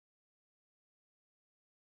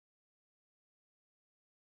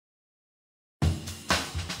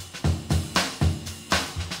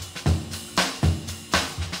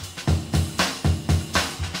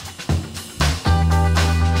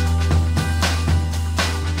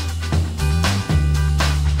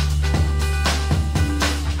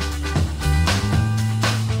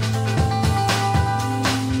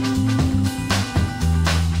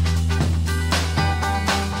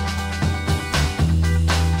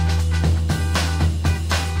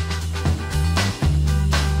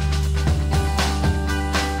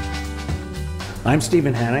I'm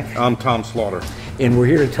Stephen Hannock. I'm Tom Slaughter. And we're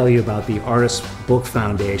here to tell you about the Artist Book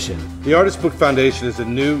Foundation. The Artist Book Foundation is a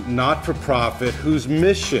new not-for-profit whose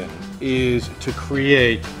mission is to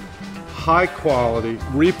create high-quality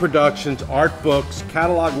reproductions, art books,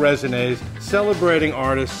 catalog raisonnés, celebrating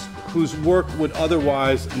artists whose work would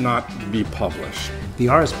otherwise not be published. The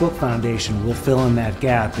Artist Book Foundation will fill in that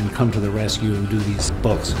gap and come to the rescue and do these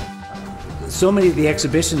books. So many of the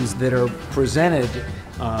exhibitions that are presented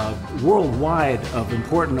worldwide of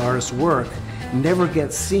important artists' work never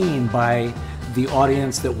get seen by the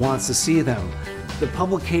audience that wants to see them. The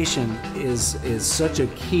publication is such a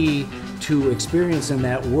key to experiencing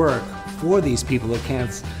that work for these people that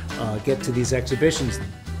can't get to these exhibitions.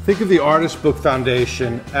 Think of the Artist Book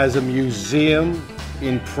Foundation as a museum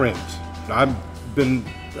in print. I've been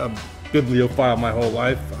a bibliophile my whole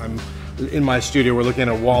life. I'm in my studio, we're looking at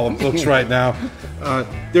a wall of books right now.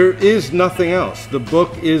 There is nothing else. The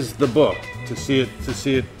book is the book. To see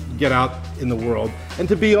it get out in the world, and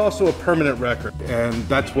to be also a permanent record. And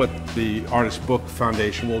that's what the Artist Book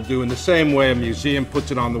Foundation will do. In the same way a museum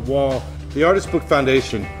puts it on the wall, the Artist Book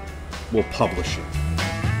Foundation will publish it.